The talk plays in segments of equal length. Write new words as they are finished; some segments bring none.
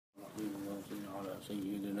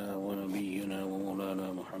سيدنا ونبينا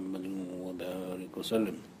ومولانا محمد وبارك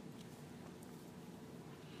وسلم.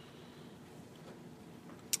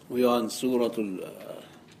 We are in Surah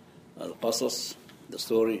Al-Qasas, the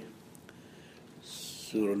story,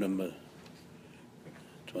 Surah number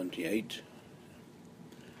 28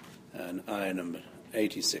 and ayah number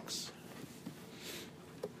 86.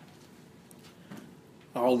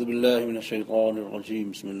 أعوذ بالله من الشيطان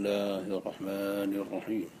الرجيم بسم الله الرحمن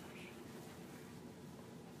الرحيم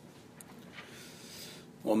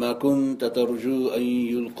وما كنت ترجو أن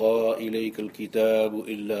يلقى إليك الكتاب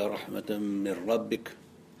إلا رحمة من ربك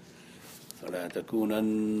فلا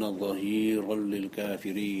تكونن ظهيرا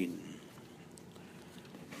للكافرين.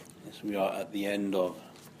 Yes, we are at the end of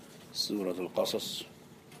Surah Al-Qasas,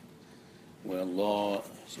 where Allah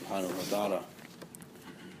subhanahu wa ta'ala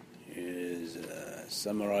is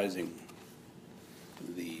summarizing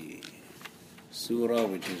the surah,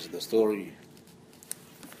 which is the story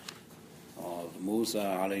of Musa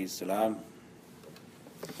alayhi salam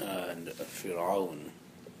and Fir'aun,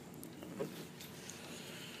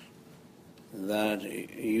 that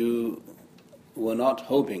you were not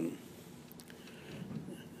hoping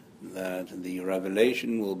that the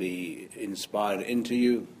revelation will be inspired into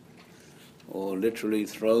you or literally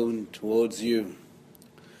thrown towards you,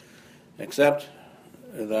 except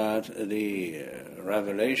that the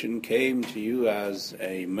revelation came to you as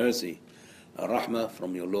a mercy, a rahmah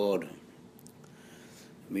from your Lord,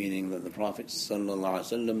 meaning that the Prophet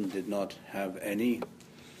ﷺ did not have any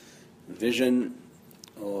vision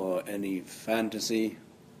or any fantasy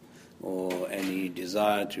or any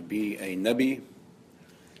desire to be a nabi.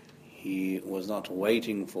 He was not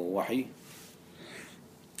waiting for Wahy.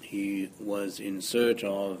 He was in search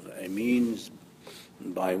of a means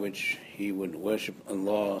by which he would worship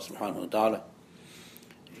Allah subhanahu wa ta'ala.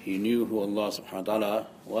 He knew who Allah subhanahu wa ta'ala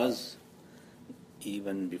was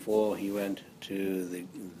even before he went to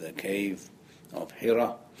the cave of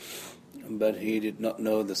Hira, but he did not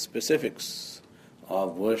know the specifics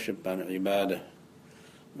of worship and ibadah.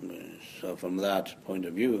 So from that point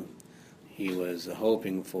of view, he was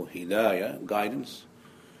hoping for hidayah, guidance,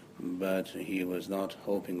 but he was not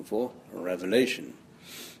hoping for revelation.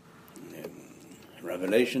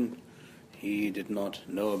 Revelation he did not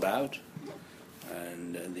know about,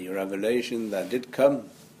 and the revelation that did come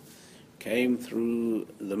came through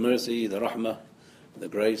the mercy, the rahmah, the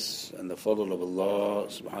grace and the fadl of Allah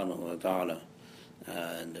subhanahu wa ta'ala.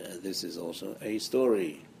 And this is also a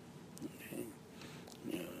story. Okay.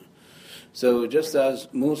 Yeah. So just as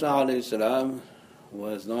Musa alayhi salam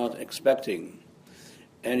was not expecting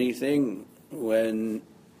anything when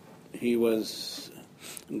he was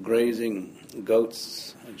grazing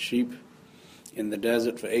goats and sheep in the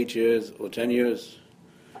desert for 8 years or 10 years,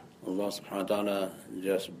 Allah subhanahu wa ta'ala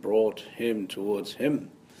just brought him towards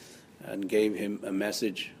him and gave him a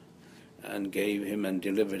message and gave him and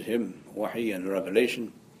delivered him wahy and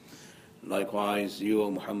revelation. Likewise, you,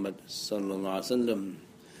 O Muhammad sallallahu alaihi wasallam,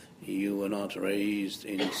 you were not raised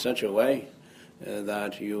in such a way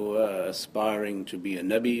that you were aspiring to be a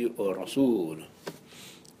nabi or rasul.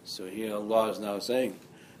 So here Allah is now saying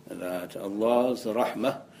that Allah's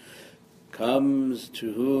rahmah comes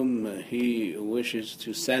to whom He wishes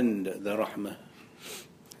to send the rahmah,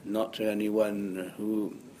 not to anyone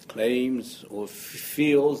who claims or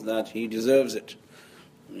feels that he deserves it.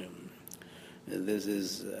 This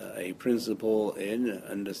is a principle in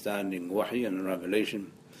understanding wahy and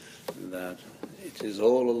revelation, that it is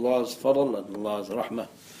all Allah's fadl and Allah's rahmah.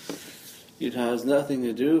 It has nothing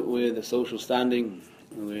to do with social standing,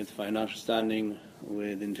 with financial standing,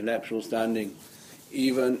 with intellectual standing,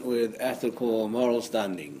 even with ethical or moral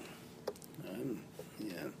standing,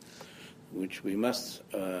 which we must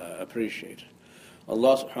appreciate.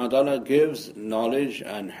 Allah subhanahu wa ta'ala gives knowledge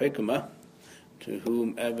and hikmah to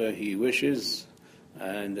whomever He wishes,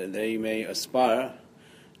 and they may aspire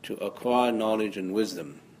to acquire knowledge and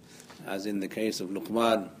wisdom, as in the case of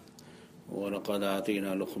Luqman, وَلَقَدْ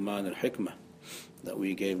آتَيْنَا لُقْمَانَ الْحِكْمَةَ, that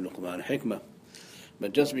we gave Luqman hikmah.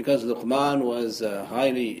 But just because Luqman was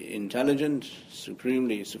highly intelligent,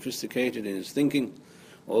 supremely sophisticated in his thinking,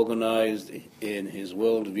 organized in his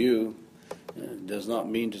worldview, does not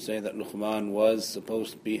mean to say that Luqman was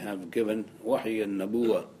supposed to have given wahy and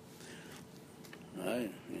nabuwa.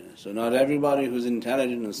 Right? Yeah. So not everybody who's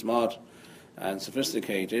intelligent and smart and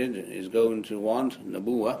sophisticated is going to want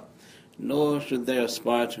nabuwa, nor should they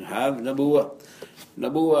aspire to have nabuwa.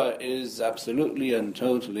 Nabuwa is absolutely and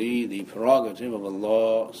totally the prerogative of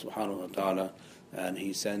Allah subhanahu wa ta'ala, and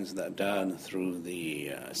He sends that down through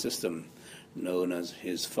the system known as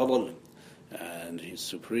His fadl and His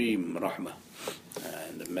supreme rahmah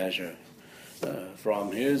and measure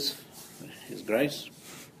from His grace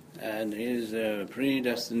and His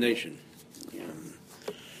predestination.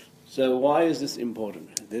 So why is this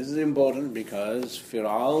important? This is important because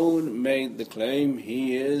Fir'aun made the claim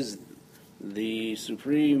he is the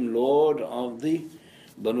supreme lord of the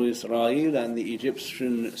Banu Israel and the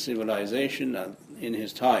Egyptian civilization in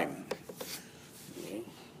his time.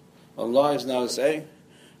 Allah is now saying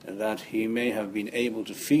that he may have been able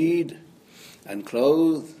to feed and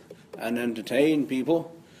clothe and entertain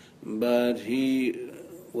people, but he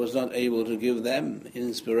was not able to give them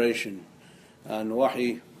inspiration and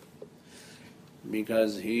Wahy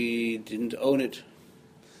because he didn't own it.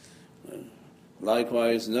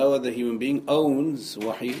 Likewise, no other human being owns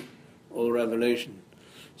Wahy or revelation.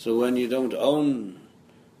 So when you don't own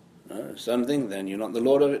something, then you're not the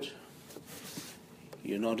lord of it.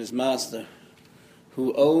 You're not His master.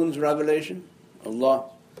 Who owns revelation? Allah.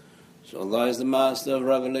 So Allah is the master of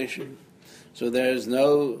revelation. So there is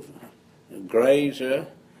no greater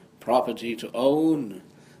property to own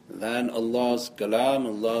than Allah's Kalaam,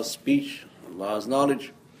 Allah's speech, Allah's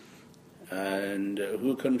knowledge. And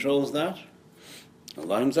who controls that?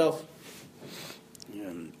 Allah Himself.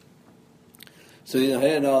 So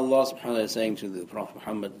here now Allah subhanahu wa ta'ala is saying to the Prophet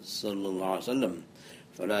Muhammad sallallahu alaihi wasallam,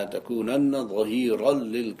 فَلَا تَكُونَنَّ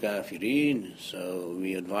ظَهِيرًا لِلْكَافِرِينَ. So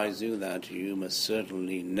we advise you that you must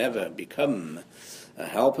certainly never become a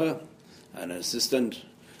helper, an assistant,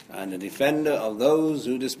 and a defender of those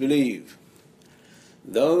who disbelieve.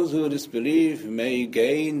 Those who disbelieve may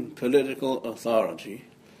gain political authority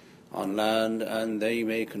on land, and they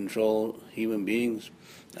may control human beings,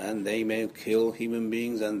 and they may kill human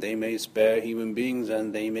beings, and they may spare human beings,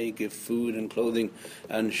 and they may give food and clothing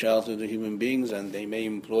and shelter to human beings, and they may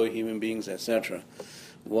employ human beings, etc.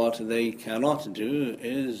 What they cannot do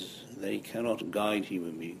is they cannot guide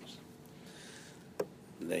human beings.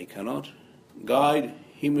 They cannot guide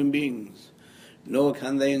human beings, nor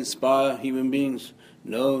can they inspire human beings,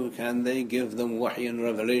 nor can they give them wahy and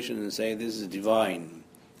revelation and say this is divine.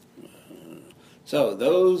 So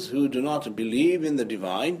those who do not believe in the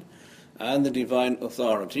divine and the divine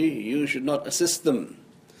authority, you should not assist them.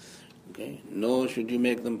 Okay? Nor should you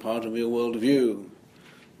make them part of your worldview.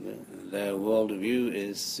 Their worldview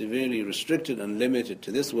is severely restricted and limited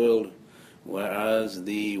to this world, whereas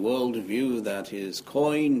the worldview that is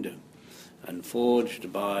coined and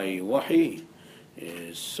forged by Wahy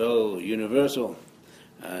is so universal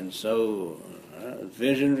and so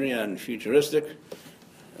visionary and futuristic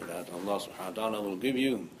that Allah subhanahu wa ta'ala will give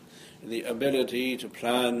you the ability to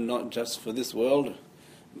plan not just for this world,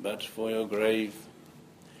 but for your grave,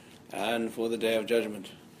 and for the Day of Judgment,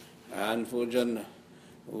 and for Jannah,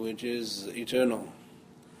 which is eternal.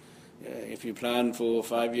 If you plan for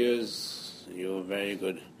 5 years, you're a very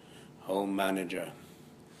good home manager.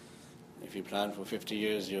 If you plan for 50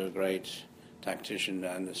 years, you're a great tactician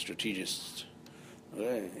and a strategist.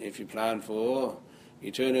 If you plan for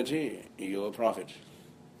eternity, you're a prophet.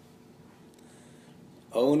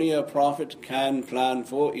 Only a prophet can plan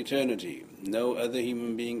for eternity. No other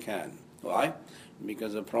human being can. Why?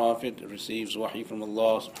 Because a prophet receives wahy from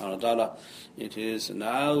Allah subhanahu wa ta'ala. It is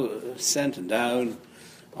now sent down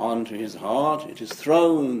onto his heart. It is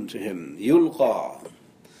thrown to him. Yulqa.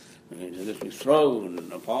 It is literally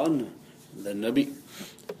thrown upon the nabi.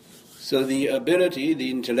 So the ability,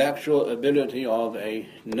 the intellectual ability of a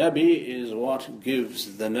nabi is what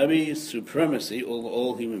gives the nabi supremacy over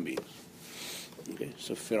all human beings. Okay,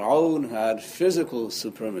 so Fir'aun had physical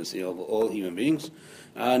supremacy over all human beings,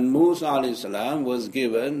 and Musa alayhi salam was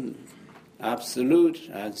given absolute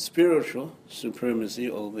and spiritual supremacy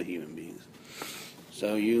over human beings.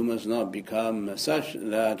 So you must not become such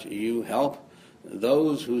that you help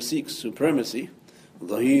those who seek supremacy,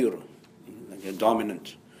 dhahir, like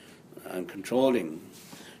dominant and controlling.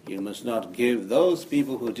 You must not give those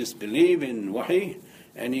people who disbelieve in Wahy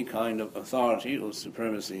any kind of authority or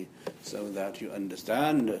supremacy, so that you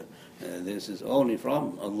understand this is only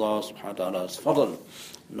from Allah subhanahu wa ta'ala's fadl,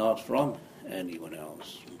 not from anyone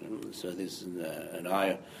else. So this is an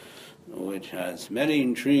ayah which has many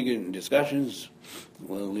intriguing discussions.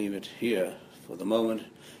 We'll leave it here for the moment.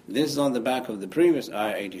 This is on the back of the previous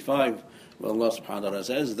ayah 85, where Allah subhanahu wa ta'ala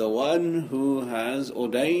says, the one who has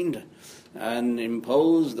ordained and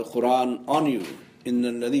imposed the Quran on you, in the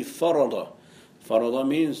ladhi farada. Farada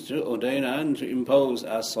means to ordain and to impose,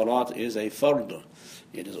 as salat is a fard.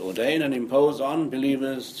 It is ordained and imposed on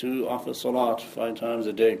believers to offer salat 5 times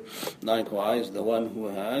a day. Likewise, the one who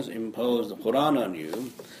has imposed the Quran on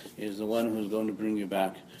you is the one who's going to bring you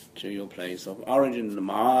back to your place of origin, the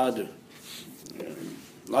ma'ad.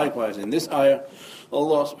 Likewise, in this ayah,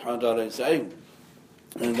 Allah subhanahu wa ta'ala is saying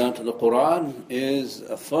and that the Quran is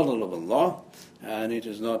a fadl of Allah, and it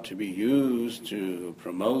is not to be used to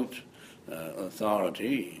promote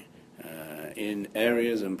authority in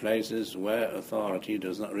areas and places where authority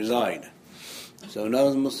does not reside. So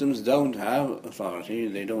non-Muslims don't have authority,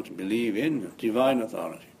 they don't believe in divine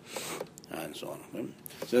authority, and so on.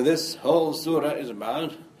 So this whole surah is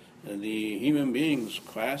about the human being's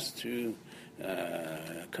quest to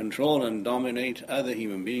control and dominate other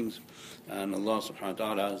human beings, and Allah subhanahu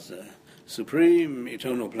wa ta'ala's supreme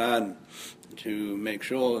eternal plan to make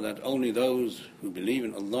sure that only those who believe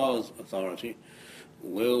in Allah's authority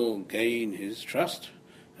will gain His trust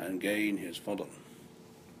and gain His fadl.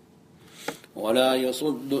 وَلَا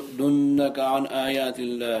يَصُدُّنَّكَ عَنْ آيَاتِ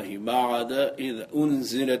اللَّهِ بَعْدَ إِذْ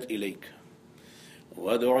أُنزِلَتْ إِلَيْكَ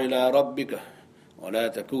وَادْعُ إِلَىٰ رَبِّكَ وَلَا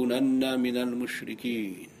تَكُونَنَّ مِنَ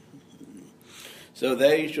الْمُشْرِكِينَ. So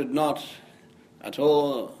they should not at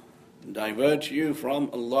all divert you from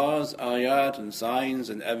Allah's ayat and signs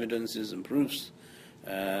and evidences and proofs,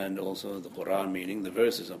 and also the Quran, meaning the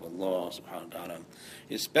verses of Allah subhanahu wa ta'ala,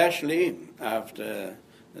 especially after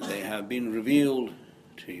they have been revealed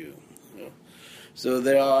to you. So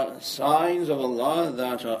there are signs of Allah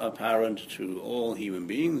that are apparent to all human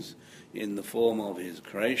beings in the form of His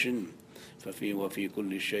creation. فَفِي وَفِي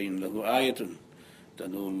كُلِّ شَيْءٍ لَهُ آيَةٌ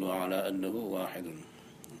تَدُلُّ عَلَىٰ أَنَّهُ وَاحِدٌ.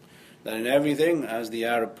 That in everything, as the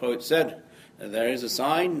Arab poet said, there is a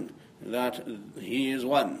sign that He is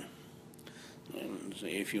one. And so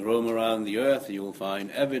if you roam around the earth, you will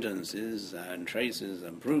find evidences and traces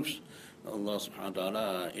and proofs that Allah subhanahu wa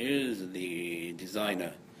ta'ala is the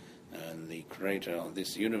designer and the creator of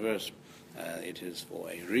this universe. It is for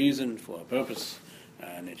a reason, for a purpose,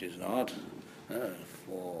 and it is not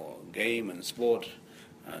for game and sport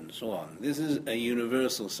and so on. This is a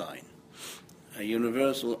universal sign, a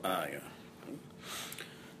universal ayah.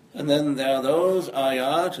 And then there are those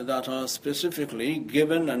ayat that are specifically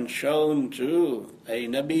given and shown to a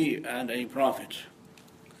nabi and a prophet.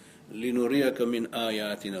 لِنُرِيَكَ مِنْ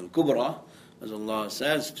آيَاتِنَا الْكُبْرَى, as Allah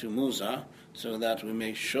says to Musa, so that we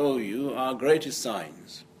may show you our greatest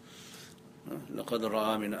signs. لَقَدْ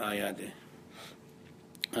رَأَى مِنْ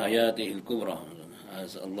آيَاتِهِ الْكُبْرَى,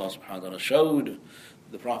 as Allah subhanahu wa ta'ala showed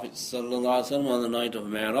the Prophet sallallahu alaihi wasallam on the night of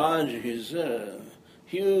Mi'raj his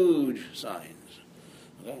huge signs.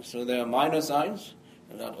 Okay? So there are minor signs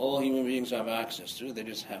that all human beings have access to. They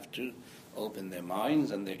just have to open their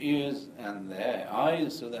minds and their ears and their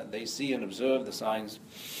eyes so that they see and observe the signs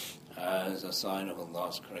as a sign of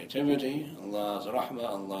Allah's creativity, Allah's rahmah,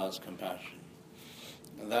 Allah's compassion.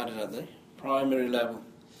 And that is at the primary level.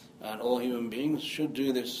 And all human beings should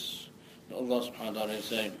do this. Allah subhanahu wa ta'ala is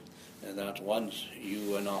saying that once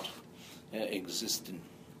you were not existing,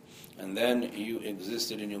 and then you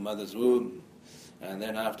existed in your mother's womb, and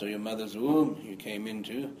then after your mother's womb you came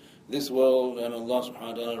into this world, and Allah subhanahu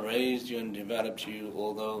wa ta'ala raised you and developed you,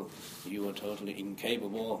 although you were totally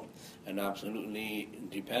incapable and absolutely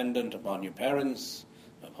dependent upon your parents,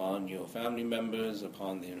 upon your family members,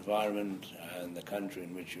 upon the environment and the country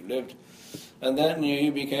in which you lived. And then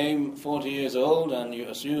you became 40 years old and you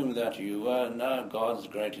assumed that you were now God's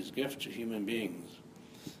greatest gift to human beings.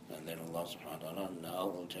 And then Allah subhanahu wa ta'ala now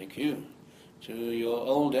will take you to your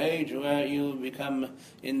old age where you become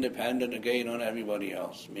independent again on everybody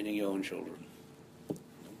else, meaning your own children.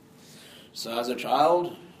 So as a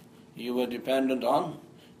child, you were dependent on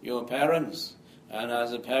your parents, and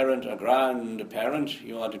as a parent, a grandparent,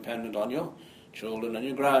 you are dependent on your children and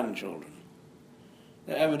your grandchildren.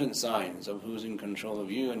 They're evident signs of who's in control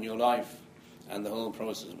of you and your life and the whole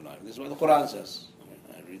process of life. This is what the Quran says.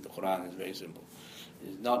 I read the Quran, it's very simple.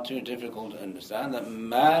 It's not too difficult to understand that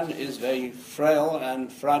man is very frail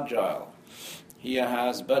and fragile. He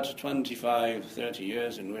has but 25, 30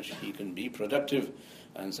 years in which he can be productive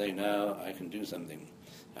and say, now I can do something.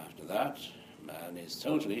 After that, man is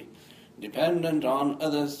totally dependent on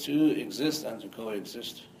others to exist and to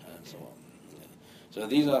coexist, and so on. So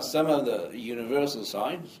these are some of the universal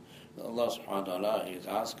signs that Allah subhanahu wa ta'ala is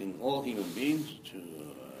asking all human beings to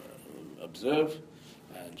observe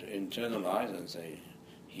and to internalize and say,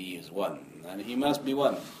 He is one, and He must be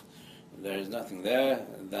one. There is nothing there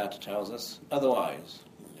that tells us otherwise.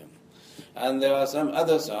 And there are some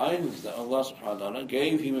other signs that Allah subhanahu wa ta'ala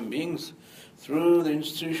gave human beings through the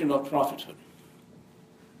institution of prophethood,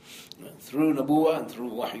 through nabuwah and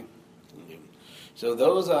through Wahy. So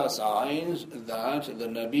those are signs that the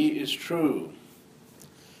nabi is true.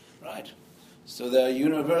 Right? So there are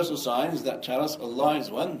universal signs that tell us Allah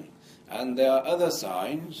is one, and there are other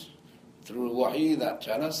signs through Wahy that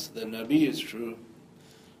tell us the nabi is true.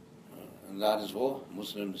 And that is for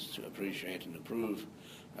Muslims to appreciate and approve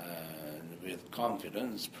with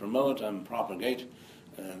confidence promote and propagate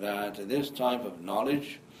that this type of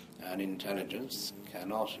knowledge and intelligence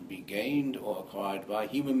cannot be gained or acquired by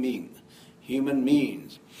human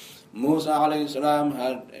means. Musa alayhi salam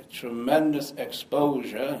had a tremendous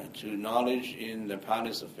exposure to knowledge in the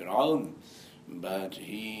palace of Fir'aun, but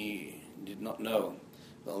he did not know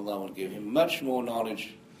that Allah would give him much more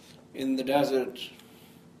knowledge in the desert.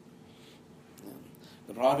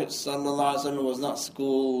 The Prophet ﷺ was not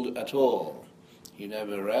schooled at all. He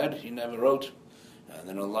never read, he never wrote, and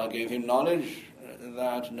then Allah gave him knowledge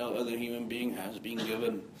that no other human being has been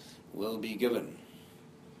given, will be given.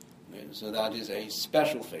 So that is a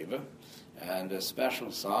special favor and a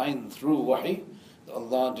special sign through Wahy that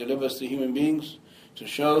Allah delivers to human beings to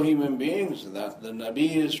show human beings that the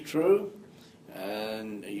nabi is true,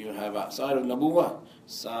 and you have outside of nabuwah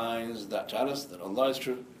signs that tell us that Allah is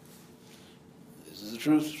true. This is the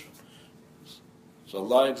truth. So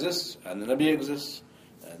Allah exists and the nabi exists.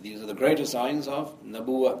 These are the greater signs of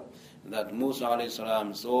nabuwah that Musa alayhi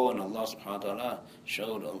salam saw, and Allah subhanahu wa ta'ala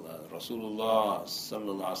showed Rasulullah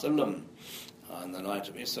sallallahu alayhi wa sallam on the night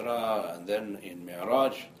of Isra, and then in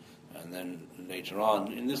Mi'raj, and then later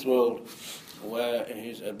on in this world, where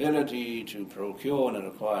his ability to procure and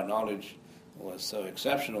acquire knowledge was so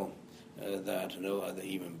exceptional that no other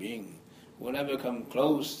human being will ever come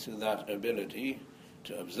close to that ability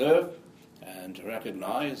to observe and to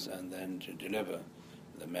recognize and then to deliver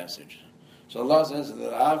the message. So Allah says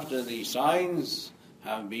that after the signs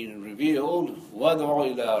have been revealed,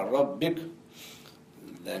 وَادْعُ إِلَىٰ رَبِّكَ,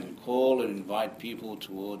 then call and invite people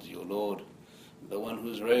towards your Lord, the one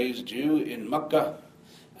who's raised you in Makkah,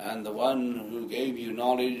 and the one who gave you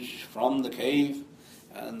knowledge from the cave,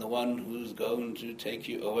 and the one who's going to take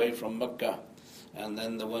you away from Makkah, and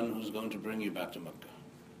then the one who's going to bring you back to Makkah.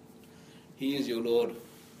 He is your Lord.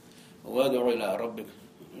 وَادْعُ إِلَىٰ رَبِّكَ.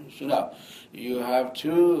 So now, you have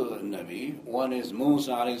two nabi. One is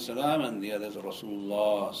Musa alayhi salam and the other is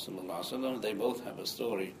Rasulullah sallallahu alayhi wa sallam. They both have a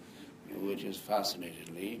story which is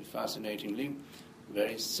fascinatingly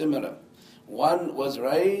very similar. One was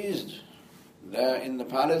raised there in the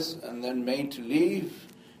palace and then made to leave,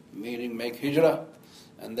 meaning make hijrah,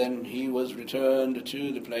 and then he was returned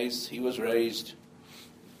to the place he was raised.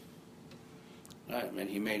 Right? I mean,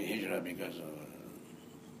 he made hijrah because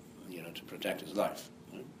to protect his life.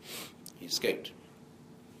 He escaped.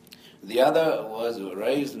 The other was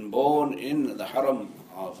raised and born in the haram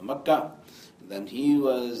of Makkah. Then he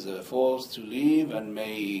was forced to leave and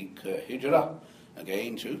make hijrah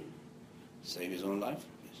again to save his own life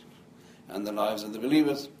and the lives of the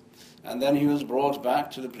believers. And then he was brought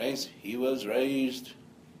back to the place he was raised.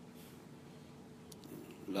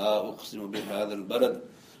 لا أقسم بهذا البلد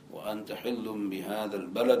وأنت حل بهذا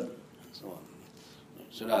البلد, and so on.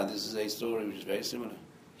 So now this is a story which is very similar.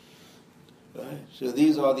 Right? So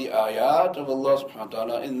these are the ayat of Allah subhanahu wa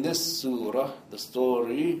ta'ala in this surah, the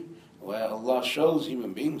story where Allah shows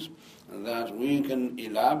human beings that we can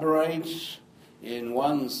elaborate in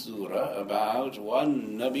one surah about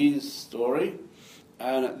one nabi's story,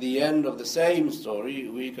 and at the end of the same story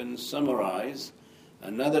we can summarize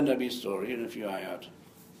another nabi's story in a few ayat.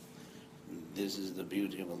 This is the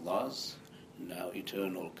beauty of Allah's now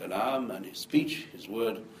eternal kalam and His speech, His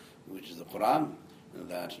word, which is the Quran,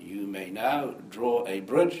 that you may now draw a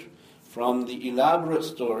bridge from the elaborate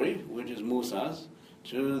story, which is Musa's,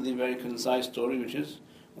 to the very concise story, which is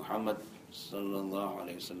Muhammad sallallahu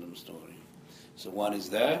alayhi wasallam's story. So one is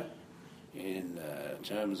there in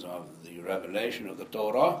terms of the revelation of the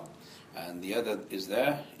Torah, and the other is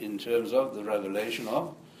there in terms of the revelation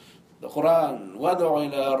of the Quran. وَادْعُ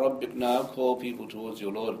إِلَىٰ رَبِّكَ, now call people towards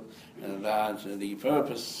your Lord. And that the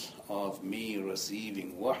purpose of me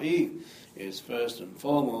receiving Wahy is first and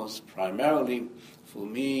foremost, primarily, for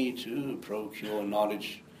me to procure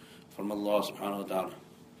knowledge from Allah subhanahu wa ta'ala.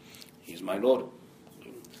 He's my Lord.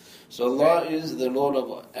 So Allah is the Lord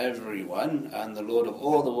of everyone and the Lord of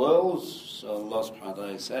all the worlds. So Allah subhanahu wa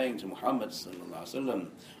ta'ala is saying to Muhammad sallallahu alaihi wasallam,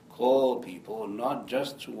 call people not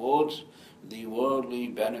just towards the worldly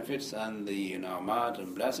benefits and the ni'mat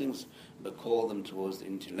and blessings, but call them towards the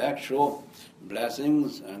intellectual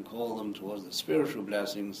blessings, and call them towards the spiritual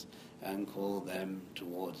blessings, and call them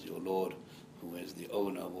towards your Lord, who is the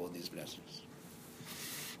owner of all these blessings,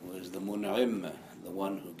 who is the mun'im, the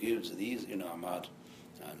one who gives these ni'mat,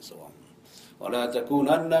 and so on. وَلَا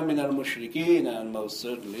تَكُونَنَّ مِنَ الْمُشْرِكِينَ, and most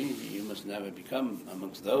certainly you must never become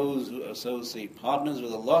amongst those who associate partners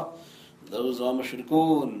with Allah. Those are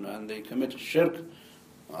mushrikun, and they commit shirk.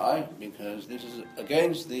 Why? Because this is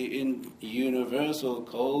against the universal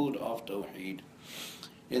code of Tauheed.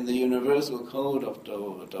 in the universal code of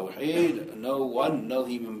Tauheed, no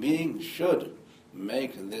human being should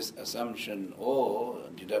make this assumption or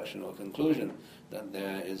deduction or conclusion that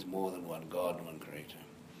there is more than one God, one creator.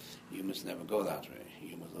 You must never go that way.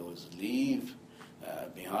 You must always leave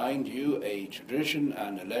behind you a tradition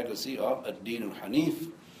and a legacy of ad-Din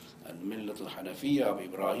al-Hanif, al-Millat al-Hanafiyya of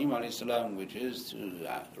Ibrahim alayhi salam, which is to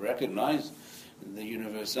recognize the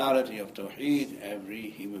universality of Tauheed. Every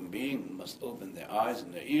human being must open their eyes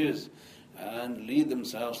and their ears and lead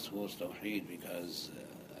themselves towards Tauheed, because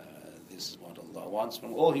this is what Allah wants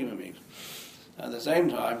from all human beings. At the same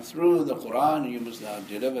time, through the Quran, you must now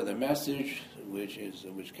deliver the message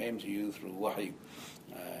which came to you through Wahy,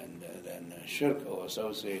 and then shirk or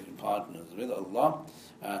associated partners with Allah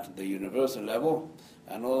at the universal level,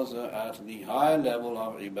 and also at the higher level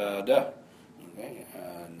of ibadah, okay,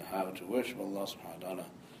 and how to worship Allah subhanahu wa ta'ala.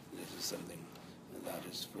 This is something that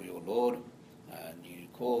is for your Lord, and you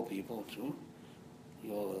call people to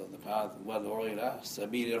the path, وَادْعُ إِلَىٰ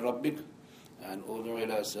سَبِيلِ رَبِّكَ and أُدْعُ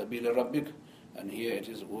إِلَىٰ سَبِيلِ رَبِّكَ, and here it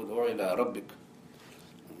is أُدْعُ إِلَىٰ رَبِّكَ.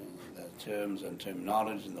 The terms and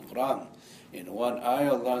terminology in the Quran. In one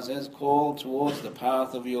ayah Allah says, call towards the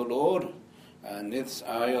path of your Lord, and this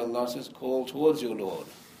ayah Allah says, call towards your Lord.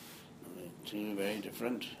 Two very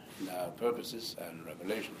different purposes and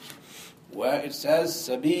revelations. Where it says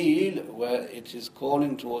Sabil, where it is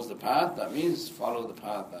calling towards the path, that means follow the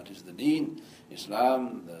path, that is the Deen,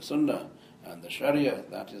 Islam, the Sunnah, and the Sharia,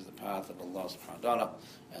 that is the path of Allah subhanahu wa ta'ala.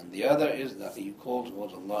 And the other is that you call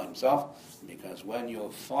towards Allah Himself, because when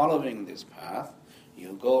you're following this path,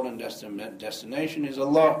 your goal and destination is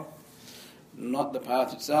Allah, not the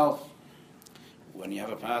path itself. When you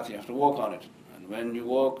have a path, you have to walk on it. And when you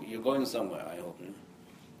walk, you're going somewhere, I hope.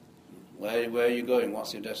 Where are you going?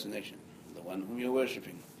 What's your destination? The one whom you're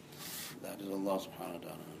worshipping. That is Allah subhanahu wa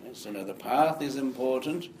ta'ala. So now the path is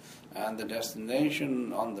important, and the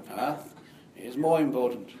destination on the path is more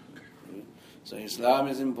important. So Islam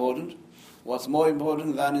is important. What's more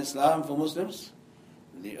important than Islam for Muslims?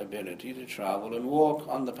 The ability to travel and walk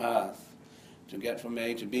on the path to get from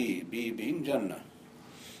A to B, B being Jannah,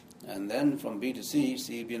 and then from B to C,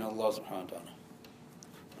 C being Allah subhanahu wa ta'ala.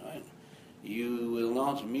 Right? You will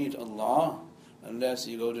not meet Allah unless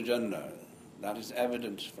you go to Jannah. That is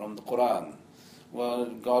evident from the Quran. Well,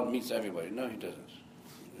 God meets everybody. No, He doesn't.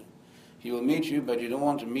 He will meet you, but you don't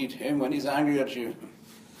want to meet Him when He's angry at you.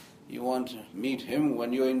 You want to meet Him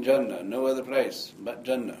when you're in Jannah, no other place but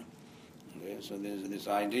Jannah. Okay, so there's this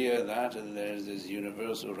idea that there's this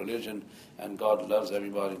universal religion and God loves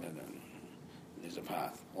everybody. No. There's a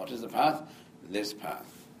path. What is the path? This path.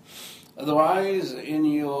 Otherwise, in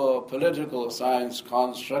your political science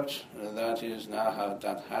construct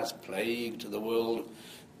that has plagued the world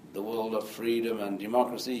of freedom and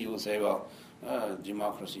democracy, you will say, well,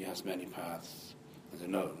 democracy has many paths. I say,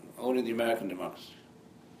 no, only the American democracy.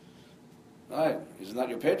 Right, isn't that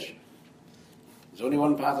your pitch? There's only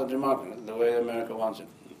one path of democracy, the way America wants it.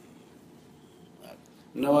 Right.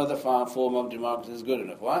 No other form of democracy is good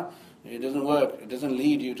enough. Why? It doesn't work. It doesn't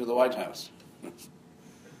lead you to the White House.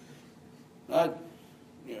 Right?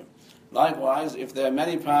 Yeah. Likewise, if there are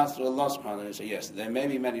many paths to Allah subhanahu wa ta'ala, you say, yes, there may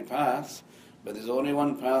be many paths, but there's only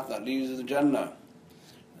one path that leads to the Jannah.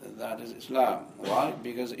 That is Islam. Why?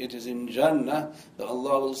 Because it is in Jannah that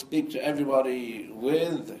Allah will speak to everybody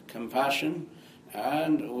with compassion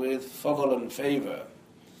and with fadl and favor.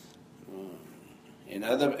 In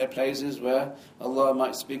other places where Allah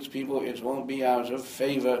might speak to people, it won't be out of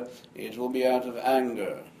favor, it will be out of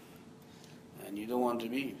anger. And you don't want to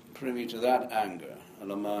be privy to that anger.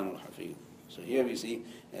 Al-Aman al-Hafid. So here we see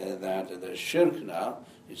that the shirk now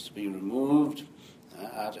is to be removed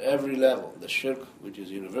at every level. The shirk which is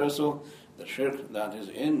universal, the shirk that is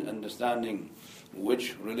in understanding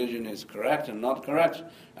which religion is correct and not correct,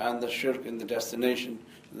 and the shirk in the destination,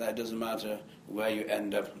 that doesn't matter where you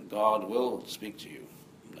end up, God will speak to you.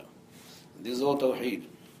 No. This is all Tauheed.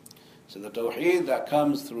 So the Tauheed that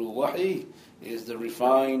comes through Wahy is the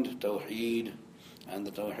refined Tauheed, and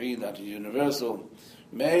the Tauheed that is universal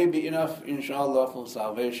may be enough, inshallah, for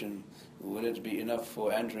salvation. Will it be enough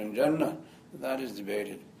for entering Jannah? That is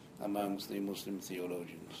debated amongst the Muslim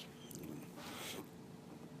theologians.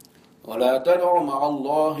 وَلَا تَدْعُ مَعَ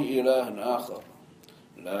اللَّهِ إِلَهًا آخَرَ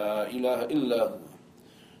لَا إِلَهَ إِلَّا هُوَ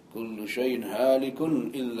كُلُّ شَيْءٍ هَالِكٌ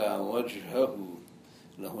إِلَّا وَجْهَهُ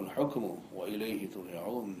لَهُ الْحُكْمُ وَإِلَيْهِ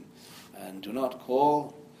تُرْجَعُونَ. And do not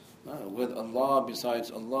call with Allah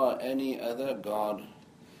besides Allah any other God.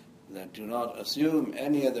 That do not assume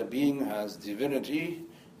any other being has divinity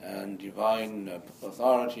and divine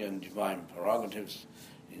authority and divine prerogatives.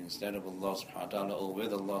 instead of Allah subhanahu wa ta'ala, or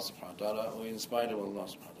with Allah subhanahu wa ta'ala, or in spite of Allah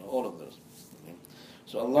subhanahu wa ta'ala, all of those. Okay.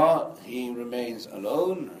 So Allah, He remains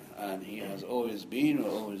alone, and He has always been,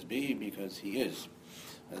 will always be, because He is.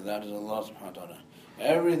 And that is Allah subhanahu wa ta'ala.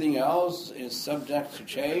 Everything else is subject to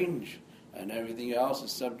change, and everything else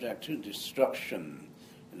is subject to destruction.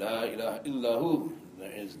 La ilaha illahu,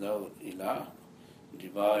 there is no ilah,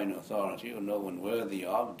 divine authority, or no one worthy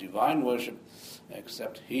of divine worship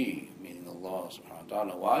except He, meaning Allah subhanahu wa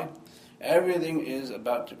ta'ala. Why? Everything is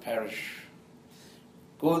about to perish.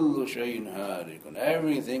 Kullu shayin harikun.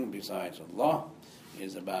 Everything besides Allah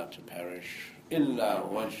is about to perish. Illa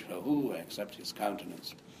wajhahu, except His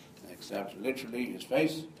countenance, except literally His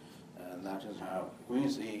face. And that is how we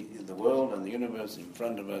see the world and the universe in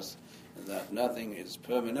front of us, that nothing is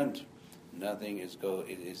permanent, nothing is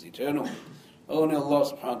eternal. Only Allah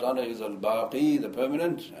subhanahu wa ta'ala is al-Baqi, the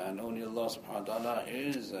permanent, and only Allah subhanahu wa ta'ala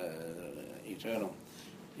is eternal,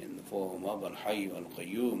 in the form of al-Hayy,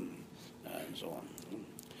 al-Qayyum, and so on.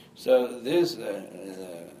 So this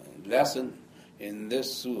lesson in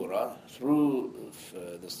this surah, through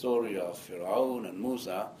the story of Fir'aun and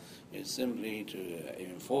Musa, is simply to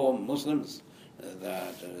inform Muslims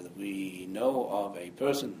that we know of a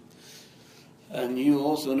person, and you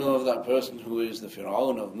also know of that person who is the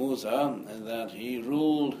Fir'aun of Musa, and that he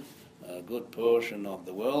ruled a good portion of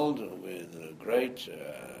the world with great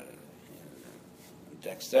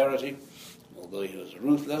dexterity, although he was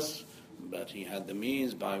ruthless, but he had the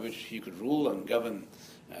means by which he could rule and govern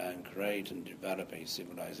and create and develop a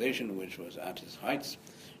civilization which was at its heights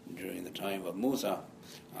during the time of Musa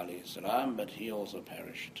alayhi salam, but he also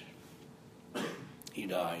perished. He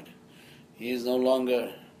died. He is no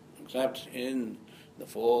longer except in the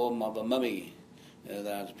form of a mummy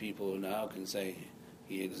that people now can say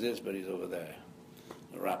he exists, but he's over there,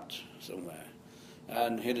 wrapped somewhere,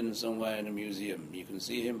 and hidden somewhere in a museum. You can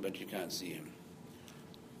see him, but you can't see him.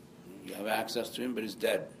 You have access to him, but he's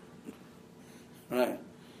dead. Right?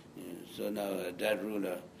 So now a dead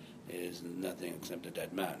ruler is nothing except a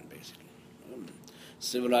dead man, basically.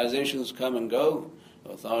 Civilizations come and go,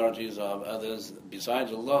 authorities of others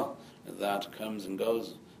besides Allah, that comes and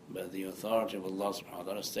goes, but the authority of Allah subhanahu wa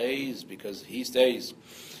ta'ala stays because He stays.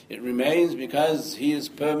 It remains because He is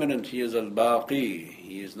permanent, He is al-Baqi,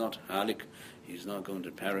 He is not halik, He is not going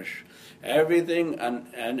to perish. Everything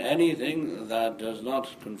and anything that does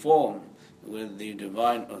not conform with the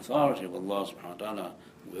divine authority of Allah subhanahu wa ta'ala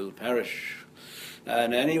will perish.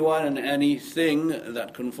 And anyone and anything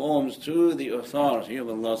that conforms to the authority of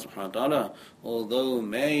Allah subhanahu wa ta'ala, although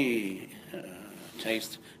may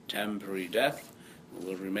taste temporary death,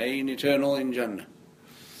 will remain eternal in Jannah.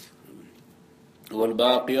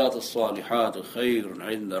 وَالْبَاقِيَاتُ الصَّالِحَاتُ خَيْرٌ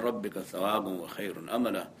عِنْدَ رَبِّكَ ثَوَابٌ وَخَيْرٌ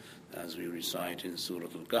أَمَلًا, as we recite in Surah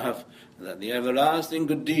Al-Kahf, that the everlasting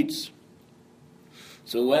good deeds.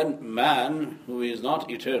 So when man, who is not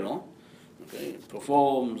eternal,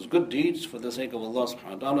 performs good deeds for the sake of Allah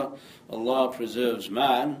subhanahu wa ta'ala, Allah preserves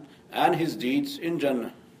man and his deeds in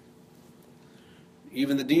Jannah.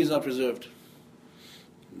 Even the deeds are preserved.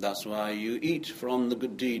 That's why you eat from the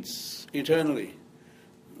good deeds eternally.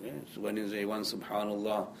 Yes, when you say one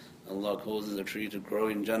subhanallah, Allah causes a tree to grow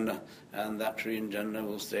in Jannah, and that tree in Jannah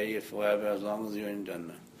will stay forever as long as you're in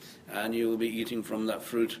Jannah. And you will be eating from that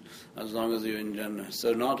fruit as long as you're in Jannah.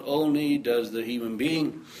 So not only does the human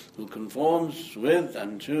being who conforms with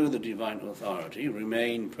and to the divine authority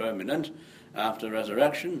remain permanent after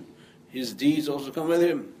resurrection, his deeds also come with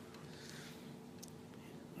him.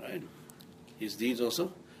 Right? His deeds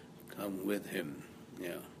also come with him.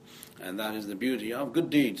 Yeah. And that is the beauty of good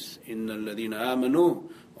deeds. إِنَّ الَّذِينَ آمَنُوا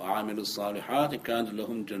وَعَمِلُوا الصَّالِحَاتِ كَانَتْ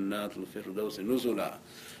لَهُمْ جَنَّاتُ الْفِرْدَوْسِ نُزُلًا.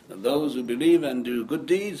 Those who believe and do good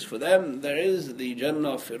deeds, for them there is the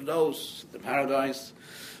Jannah of Firdaus, the paradise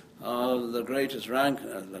of the greatest rank,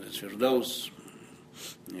 that is Firdaus.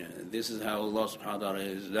 Yeah, this is how Allah subhanahu wa ta'ala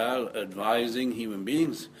is now advising human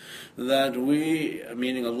beings, that we,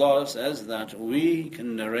 meaning Allah says that we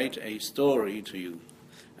can narrate a story to you,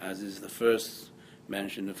 as is the first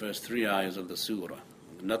mentioned, the first 3 ayahs of the surah.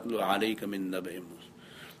 نَتْلُ عَلَيْكَ مِن نَبَإِ مُوسَى.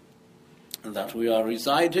 That we are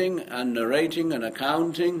reciting and narrating and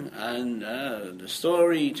accounting and the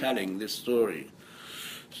storytelling, this story.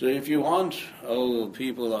 So if you want, O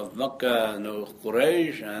people of Makkah and O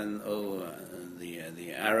Quraysh and O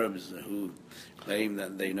the Arabs who claim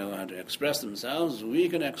that they know how to express themselves, we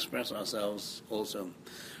can express ourselves also.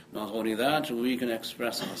 Not only that, we can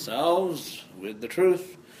express ourselves with the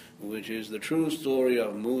truth, which is the true story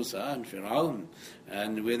of Musa and Fir'aun.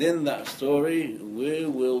 And within that story, we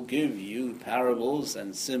will give you parables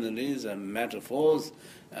and similes and metaphors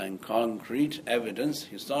and concrete evidence,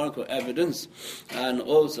 historical evidence, and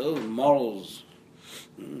also morals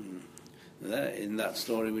in that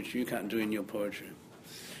story, which you can't do in your poetry.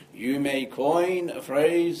 You may coin a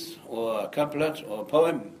phrase or a couplet or a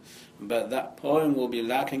poem, but that poem will be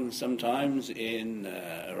lacking sometimes in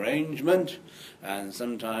arrangement, and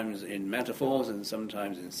sometimes in metaphors, and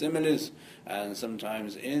sometimes in similes, and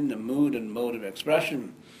sometimes in the mood and mode of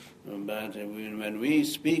expression. But when we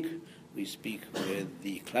speak with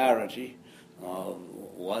the clarity of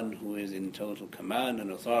one who is in total command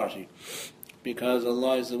and authority, because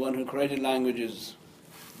Allah is the one who created languages.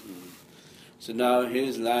 So now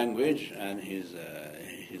His language and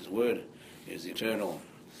His word is eternal.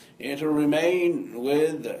 It will remain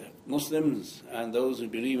with Muslims and those who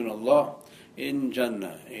believe in Allah in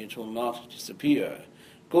Jannah. It will not disappear.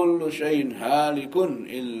 كُلُّ شَيْءٍ هَالِكٌ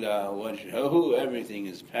إِلَّا وَجْهَهُ. Everything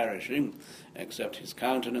is perishing except His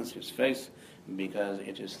countenance, His face, because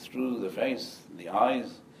it is through the face, the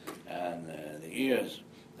eyes, and the ears,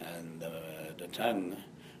 and the tongue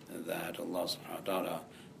that Allah subhanahu wa ta'ala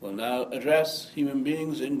will now address human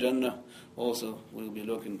beings in Jannah. Also, we'll be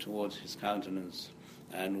looking towards His countenance,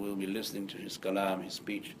 and we'll be listening to His kalam, His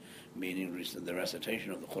speech, meaning the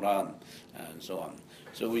recitation of the Quran, and so on.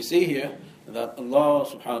 So we see here that Allah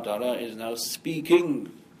subhanahu wa ta'ala is now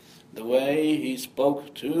speaking the way He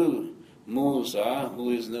spoke to Musa,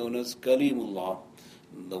 who is known as Kalaam-ul-Allah,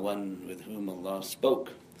 the one with whom Allah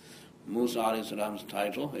spoke. Musa alayhi salam's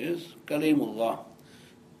title is Kalaam-ul-Allah,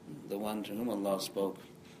 the one to whom Allah spoke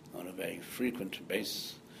on a very frequent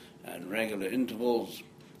basis and regular intervals,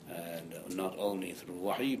 and not only through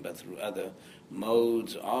Wahy, but through other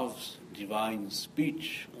modes of divine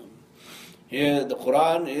speech. Here, the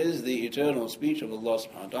Quran is the eternal speech of Allah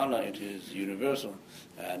subhanahu wa ta'ala. It is universal,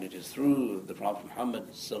 and it is through the Prophet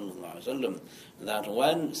Muhammad sallallahu alaihi wasallam that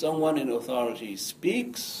when someone in authority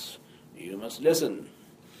speaks, you must listen.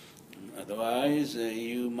 Otherwise,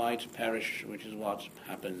 you might perish, which is what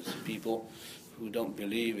happens to people who don't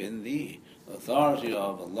believe in the authority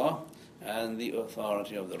of Allah and the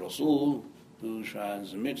authority of the Rasul, who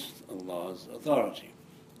transmits Allah's authority.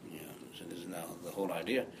 So this is now the whole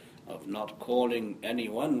idea of not calling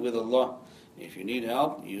anyone with Allah. If you need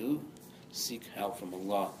help, you seek help from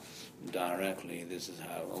Allah directly. This is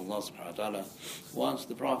how Allah subhanahu wa ta'ala wants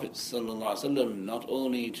the Prophet sallallahu alaihi wasallam not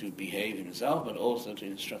only to behave himself, but also to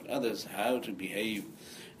instruct others how to behave.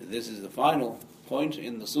 This is the final point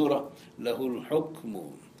in the surah, Lahu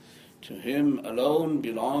al-Hukmu. To Him alone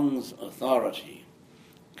belongs authority,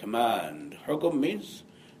 command. Hukum means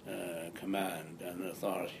command and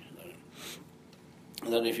authority.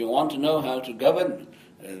 That if you want to know how to govern,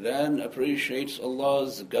 then appreciate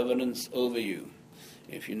Allah's governance over you.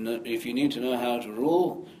 If you need to know how to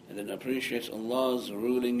rule, then appreciate Allah's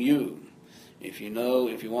ruling you. If you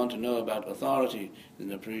want to know about authority,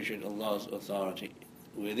 then appreciate Allah's authority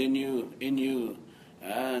within you, in you,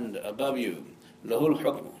 and above you. Lahu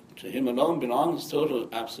al-Hukmu. To Him alone belongs total,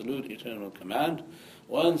 absolute, eternal command.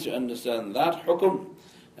 Once you understand that hukum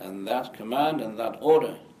and that command and that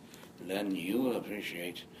order, then you will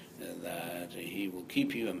appreciate that He will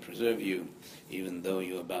keep you and preserve you. Even though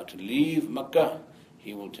you're about to leave Makkah,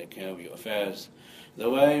 He will take care of your affairs. The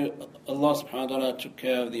way Allah subhanahu wa ta'ala took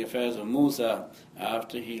care of the affairs of Musa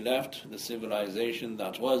after he left the civilization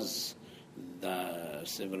that was the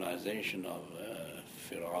civilization of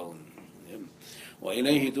Fir'aun.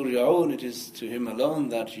 وَإِلَيْهِ تُرْجَعُونَ. It is to Him alone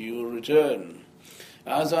that you will return.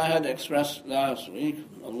 As I had expressed last week,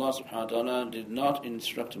 Allah subhanahu wa ta'ala did not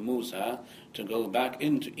instruct Musa to go back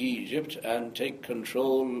into Egypt and take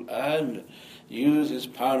control and use his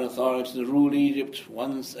power and authority to rule Egypt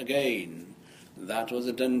once again. That was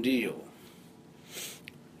a done deal.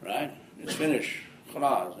 Right? It's finished.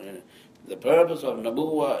 Khalas. The purpose of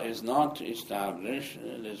Nabuwa is not to establish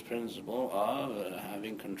this principle of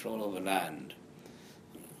having control over land.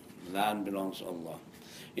 Land belongs to Allah.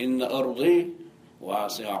 In the ardi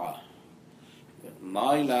wasi'ah.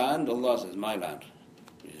 My land, Allah says, my land.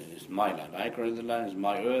 It's my land. I created the land, it's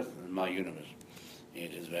my earth and my universe.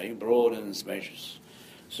 It is very broad and spacious.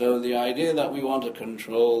 So the idea that we want to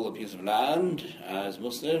control a piece of land as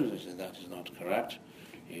Muslims, that is not correct.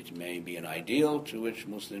 It may be an ideal to which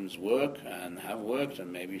Muslims work and have worked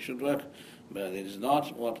and maybe should work, but it is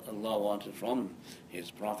not what Allah wanted from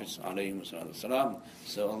His prophets alayhi salam.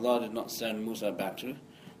 So Allah did not send Musa back to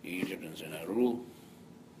Egypt and say, now rule.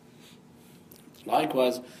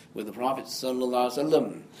 Likewise with the Prophet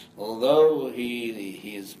ﷺ, although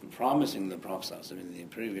he is promising the Prophet ﷺ in the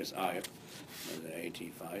previous ayah,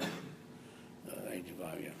 85,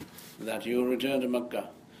 that you will return to Mecca.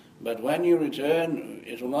 But when you return,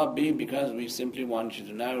 it will not be because we simply want you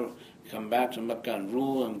to now come back to Mecca and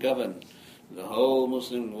rule and govern the whole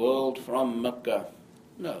Muslim world from Mecca.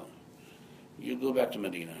 No. You go back to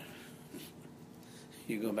Medina.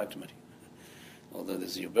 You go back to Medina. Although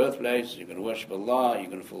this is your birthplace, you're going to worship Allah,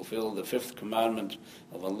 you're going to fulfill the fifth commandment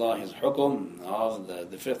of Allah, His Hukm, of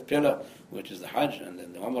the fifth pillar, which is the Hajj and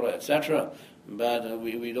then the Umrah, etc. But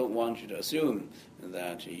we don't want you to assume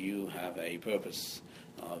that you have a purpose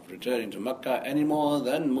of returning to Mecca any more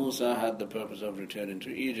than Musa had the purpose of returning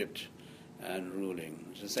to Egypt and ruling.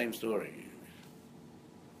 It's the same story.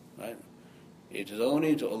 Right? It is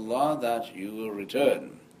only to Allah that you will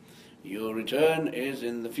return. Your return is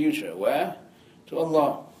in the future. Where? To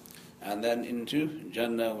Allah. And then into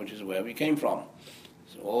Jannah, which is where we came from.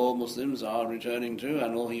 So all Muslims are returning to,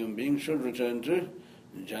 and all human beings should return to,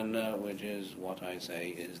 Jannah, which is what I say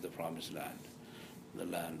is the promised land, the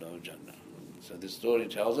land of Jannah. So this story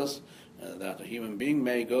tells us that a human being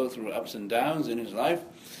may go through ups and downs in his life,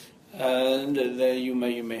 and there you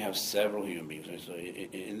may have several human beings. So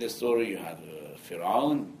in this story you had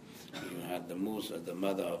Fir'aun, you had the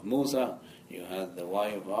mother of Musa, you had the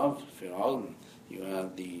wife of Fir'aun, you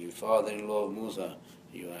had the father-in-law of Musa,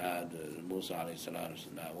 you had Musa alayhi salam's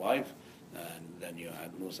wife, and then you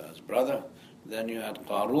had Musa's brother, then you had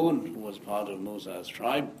Qarun, who was part of Musa's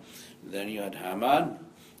tribe, then you had Haman,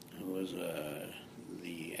 who was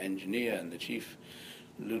the engineer and the chief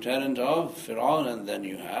lieutenant of Fir'aun, and then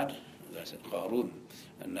you had, as I said, Qarun.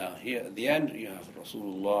 And now here at the end you have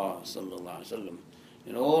Rasulullah sallallahu alaihi wasallam.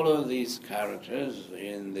 In all of these characters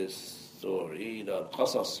in this story,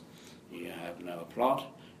 Al-Qasas, you have now a plot,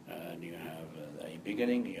 and you have a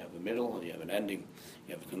beginning, you have a middle, you have an ending,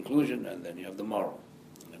 you have a conclusion, and then you have the moral.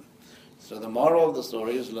 So the moral of the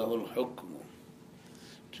story is Lahu al-Hukmu.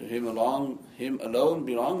 To him alone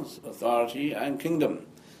belongs authority and kingdom,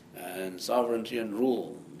 and sovereignty and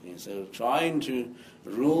rule. And so trying to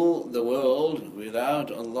rule the world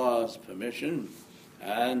without Allah's permission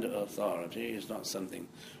and authority is not something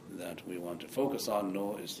that we want to focus on,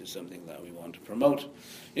 nor is it something that we want to promote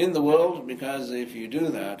in the world, because if you do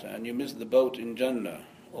that and you miss the boat in Jannah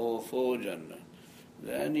or for Jannah,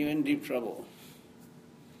 then you're in deep trouble.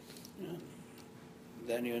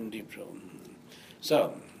 Then you're in deep trouble.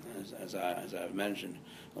 So, as I've mentioned,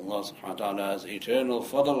 Allah subhanahu wa ta'ala has eternal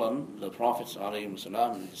fadl on the Prophets alayhi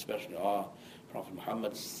salam, especially our Prophet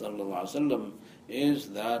Muhammad sallallahu alaihi wasallam, is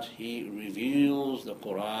that he reveals the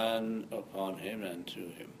Quran upon him and to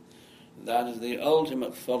him. That is the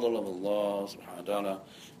ultimate fadl of Allah subhanahu wa ta'ala,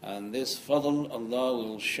 and this fadl Allah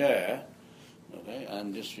will share,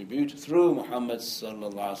 and distribute through Muhammad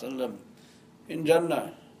sallallahu alaihi wasallam in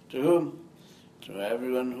Jannah. To whom? To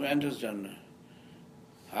everyone who enters Jannah.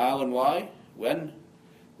 How and why? When?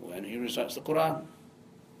 When he recites the Quran.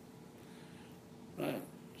 Right.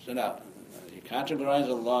 So now, you categorize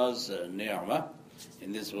Allah's ni'mah.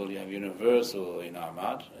 In this world you have universal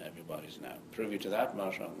in'amat. Everybody's now privy to that,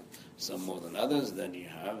 mashallah. Some more than others. Then you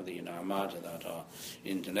have the in'amat that are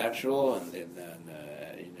intellectual, and then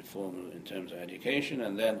in terms of education,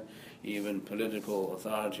 and then even political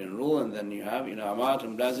authority and rule. And then you have in'amat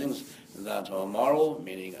and blessings that are moral,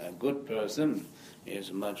 meaning a good person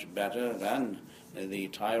is much better than the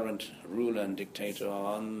tyrant, ruler and dictator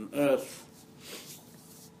on earth.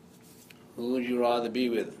 Who would you rather be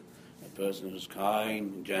with? A person who's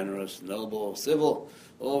kind, generous, noble, civil,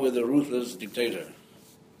 or with a ruthless dictator?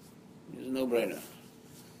 It's a no-brainer.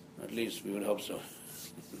 At least we would hope so.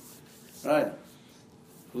 Right.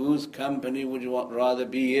 Whose company would you rather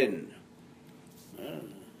be in?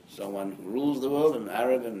 Someone who rules the world and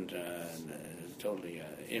arrogant and totally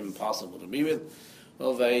impossible to be with,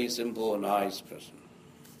 or a very simple, nice person?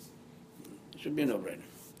 It should be a no-brainer.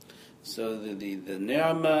 So the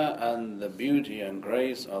ni'mah and the beauty and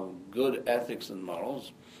grace of good ethics and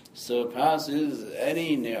morals surpasses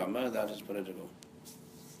any ni'mah that is political.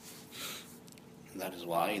 And that is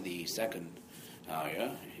why the second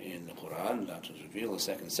ayah in the Quran that was revealed, the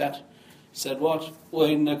second set, said what?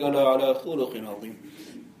 وَإِنَّكَ لَعَلَى خُلُقٍ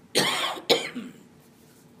عَظِيمٍ.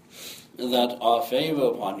 That our favor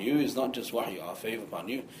upon you is not just wahy, our favor upon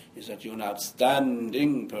you is that you're an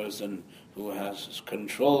outstanding person who has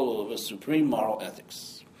control over supreme moral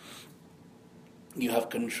ethics. You have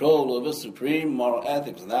control over supreme moral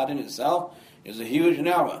ethics. That in itself is a huge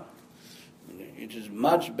ni'mah. It is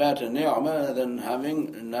much better ni'mah than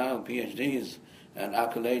having now PhDs and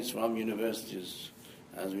accolades from universities,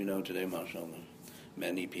 as we know today, mashallah.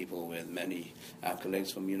 many people with many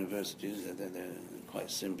accolades from universities, they're quite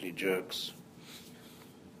simply jerks.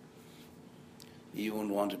 You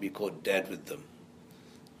wouldn't want to be caught dead with them.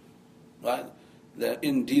 Right? They're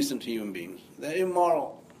indecent human beings. They're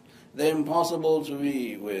immoral. They're impossible to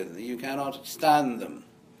be with. You cannot stand them.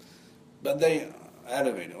 But they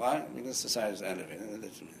elevated. Why? Because society is elevated.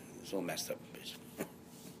 It's all messed up, basically.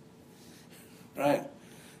 Right?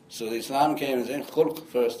 So Islam came and said, khulq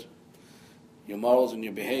first. Your morals and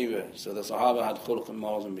your behavior. So the Sahaba had khulq and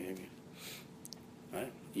morals and behavior.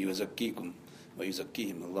 Right? Yuzakkikum wa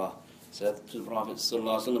yuzakkihim. Allah said to the Prophet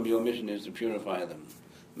ﷺ, your mission is to purify them.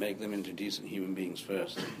 Make them into decent human beings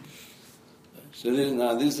first. So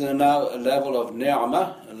this is now a level of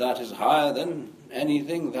ni'mah that is higher than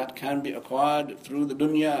anything that can be acquired through the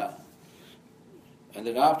dunya. And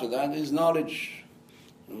then after that is knowledge,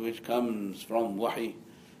 which comes from Wahy.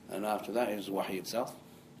 And after that is Wahy itself.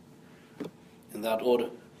 In that order.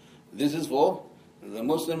 This is for the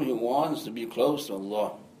Muslim who wants to be close to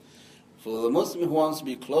Allah. For the Muslim who wants to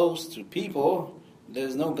be close to people,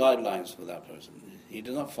 there's no guidelines for that person. He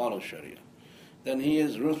does not follow Sharia. Then he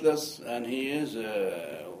is ruthless and he is,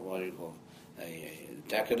 a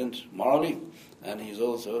decadent morally, and he's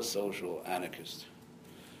also a social anarchist.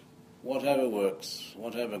 Whatever works,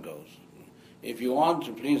 whatever goes. If you want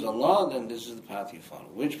to please Allah, then this is the path you follow.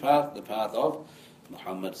 Which path? The path of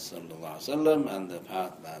Muhammad sallallahu alaihi wasallam, and the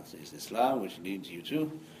path that is Islam, which leads you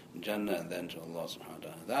to Jannah and then to Allah subhanahu wa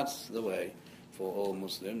ta'ala. That's the way for all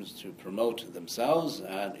Muslims to promote themselves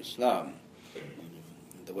and Islam.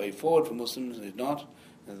 The way forward for Muslims is not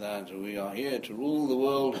that we are here to rule the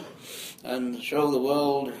world and show the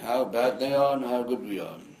world how bad they are and how good we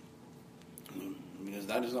are. Because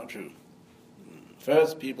that is not true.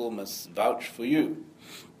 First, people must vouch for you.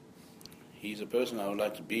 He's a person I would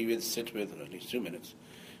like to be with, sit with for at least 2 minutes.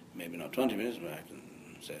 Maybe not 20 minutes, but I can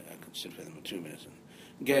say I could sit with him for 2 minutes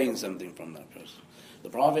and gain something from that person. The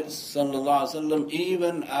Prophet ﷺ,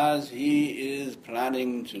 even as he is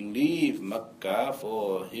planning to leave Mecca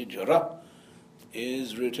for Hijrah,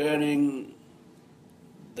 is returning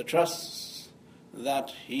the trusts that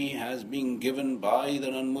he has been given by the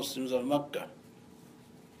non-Muslims of Mecca.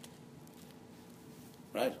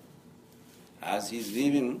 Right? As he's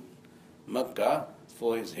leaving Mecca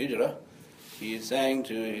for his Hijrah, he is saying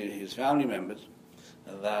to his family members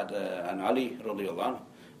that, and Ali radiallahu anhu,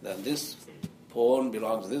 that this pawn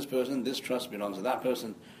belongs to this person, this trust belongs to that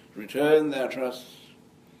person. Return their trust.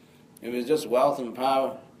 If it's just wealth and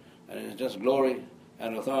power, and it's just glory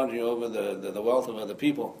and authority over the wealth of other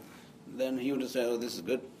people, then he would just say, oh, this is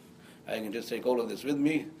good. I can just take all of this with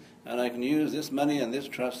me, and I can use this money and this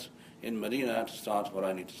trust in Medina to start what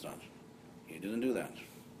I need to start. He didn't do that.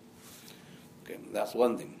 Okay, that's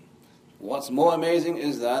one thing. What's more amazing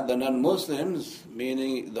is that the non-Muslims,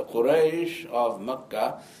 meaning the Quraysh of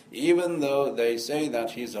Mecca, even though they say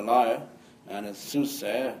that he's a liar and a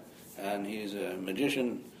soothsayer and he's a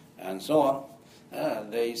magician and so on,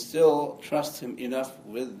 they still trust him enough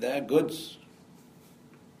with their goods.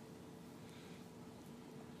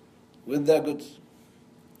 With their goods.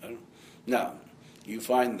 Now, you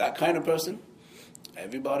find that kind of person,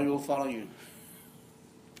 everybody will follow you.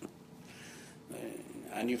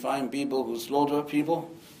 And you find people who slaughter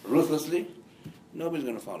people ruthlessly, nobody's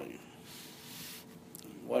going to follow you.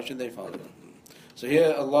 Why should they follow you? So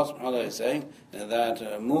here Allah subhanahu wa ta'ala is saying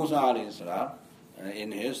that Musa alayhi salam,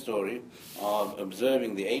 in his story of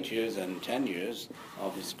observing the 8 years and 10 years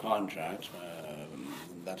of his contract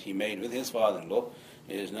that he made with his father-in-law,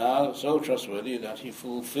 is now so trustworthy that he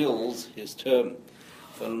fulfills his term.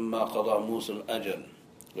 فَلَمَّا قَضَى مُوسَى الْأَجَلَ,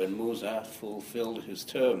 when Musa fulfilled his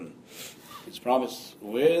term, his promise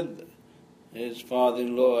with his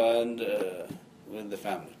father-in-law and with the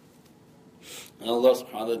family. And Allah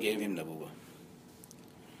subhanahu wa ta'ala gave him nabuwwah.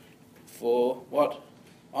 For what?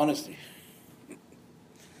 Honesty.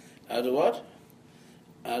 Out of what?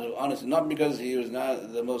 Out of honesty. Not because he was now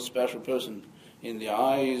the most special person in the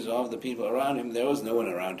eyes of the people around him. There was no one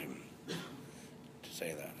around him to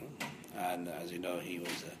say that. And as you know, he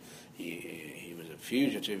was a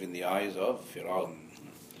fugitive in the eyes of Fir'aun.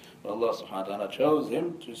 Allah subhanahu wa ta'ala chose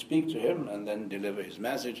him to speak to him and then deliver his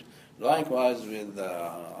message. Likewise with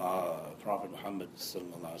our Prophet Muhammad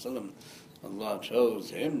sallallahu alaihi wasallam, Allah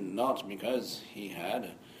chose him not because he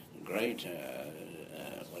had great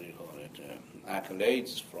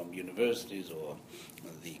accolades from universities or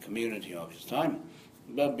the community of his time,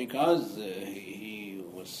 but because he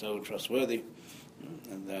was so trustworthy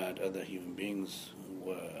that other human beings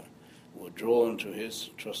were drawn to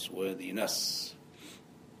his trustworthiness,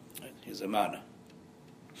 his amana.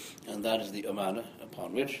 And that is the amana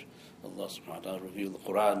upon which Allah subhanahu wa ta'ala revealed the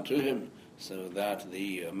Quran to him, so that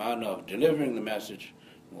the manner of delivering the message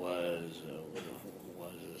was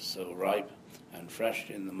so ripe and fresh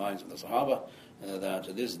in the minds of the Sahaba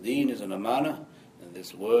that this deen is an amanah, and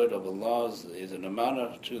this word of Allah is an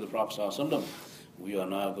amanah to the Prophet ﷺ. We are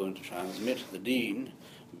now going to transmit the deen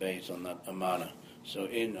based on that amanah. So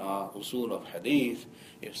in our usul of hadith,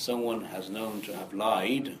 if someone has known to have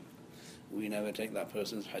lied, we never take that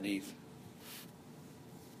person's hadith.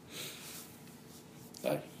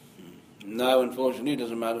 Right? Now, unfortunately, it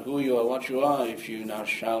doesn't matter who you are, what you are. If you now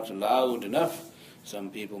shout loud enough,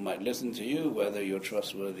 some people might listen to you, whether you're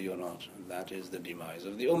trustworthy or not. And that is the demise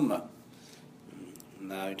of the ummah.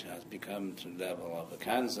 Now it has become to the level of a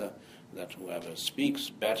cancer that whoever speaks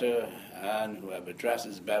better and whoever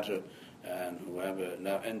dresses better and whoever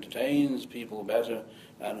now entertains people better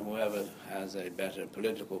and whoever has a better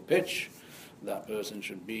political pitch, that person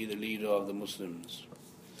should be the leader of the Muslims.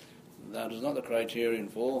 That is not the criterion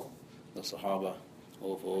for the Sahaba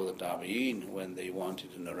or for the Tabi'een when they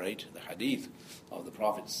wanted to narrate the hadith of the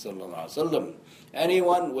Prophet ﷺ.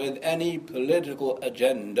 Anyone with any political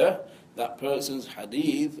agenda, that person's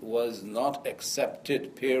hadith was not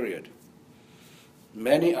accepted, period.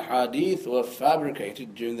 Many hadith were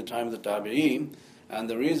fabricated during the time of the Tabi'een, and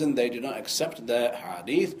the reason they did not accept their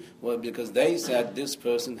hadith was because they said this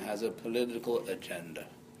person has a political agenda.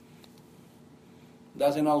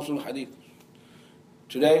 That's in Usul Hadith.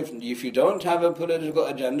 Today, if you don't have a political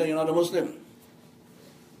agenda, you're not a Muslim.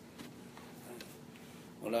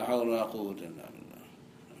 So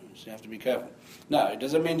you have to be careful. Now, it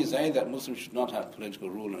doesn't mean to say that Muslims should not have political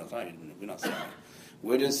rule and authority. We're not saying that.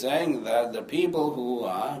 We're just saying that the people who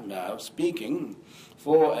are now speaking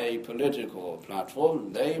for a political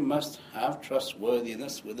platform, they must have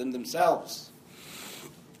trustworthiness within themselves.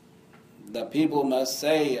 The people must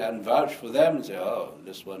say and vouch for them and say, oh,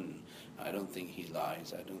 this one, I don't think he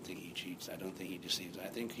lies, I don't think he cheats, I don't think he deceives, I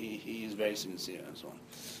think he is very sincere and so on.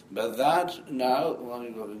 But that now,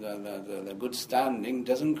 the good standing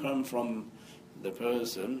doesn't come from the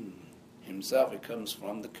person himself, it comes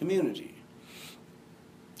from the community.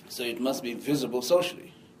 So it must be visible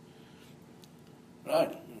socially.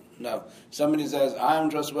 Right? Now, somebody says, I am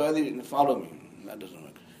trustworthy, follow me. That doesn't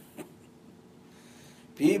work.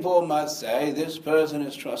 People must say, this person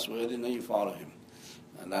is trustworthy, and then you follow him.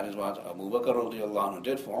 And that is what Abu Bakr radiallahu anhu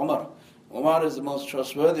did for Umar. Umar is the most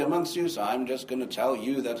trustworthy amongst you, so I'm just going to tell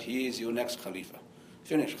you that he is your next Khalifa.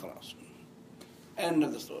 Finish, khalas. End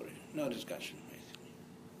of the story. No discussion, basically.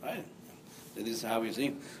 Right? This is how we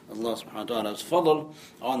see Allah subhanahu wa ta'ala's fadl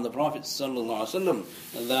on the Prophet sallallahu alaihi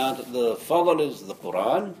wasallam, that the fadl is the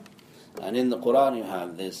Quran, and in the Quran you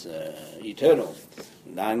have this eternal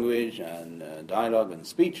language and dialogue and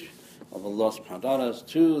speech of Allah subhanahu wa ta'ala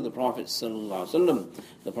to the Prophet sallallahu alaihi wasallam.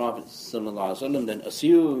 The Prophet sallallahu alaihi wasallam then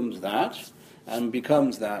assumes that and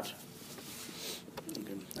becomes that.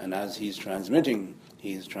 Okay. And as he's transmitting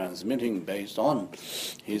based on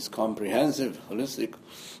his comprehensive, holistic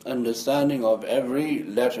understanding of every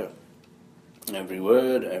letter, every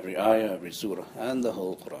word, every ayah, every surah, and the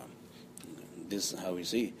whole Quran. This is how we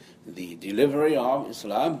see the delivery of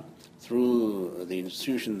Islam through the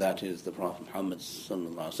institution that is the Prophet Muhammad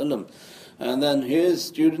sallallahu alaihi wasallam, and then his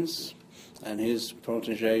students and his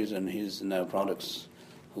proteges and his now products,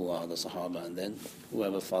 who are the Sahaba, and then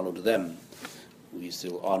whoever followed them, we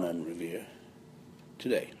still honor and revere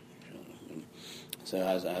today. So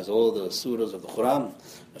as all the surahs of the Quran,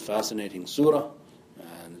 a fascinating surah,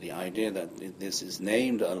 and the idea that this is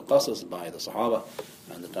named Al-Qasas by the Sahaba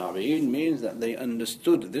and the Tabi'een means that they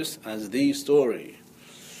understood this as the story,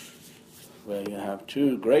 where you have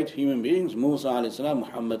two great human beings, Musa alayhi salam,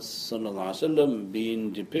 Muhammad sallallahu alaihi wasallam,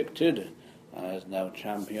 being depicted as now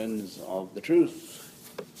champions of the truth,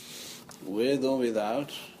 with or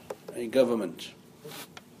without a government.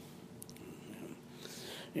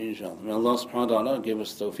 Inshallah. May Allah subhanahu wa ta'ala give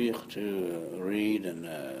us tawfiq to read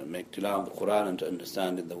and make tilawah of the Quran and to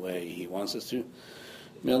understand it the way He wants us to.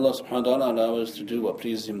 May Allah subhanahu wa ta'ala allow us to do what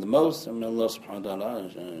pleases Him the most, and may Allah subhanahu wa ta'ala,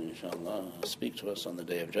 inshallah, speak to us on the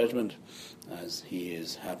Day of Judgment as He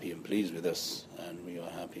is happy and pleased with us, and we are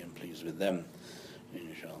happy and pleased with them,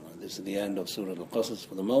 inshallah. This is the end of Surah Al-Qasas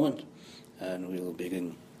for the moment, and we will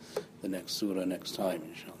begin the next surah next time,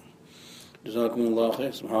 inshallah. جزاكم الله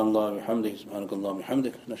خير سبحان الله وبحمده سبحانك اللهم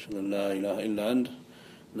وبحمدك نشهد أن لا إله إلا أنت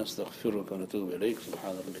نستغفرك ونتوب إليك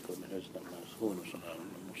سبحان ربك رب العزة عما يصفون وسلام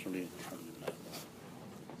على المرسلين والحمد لله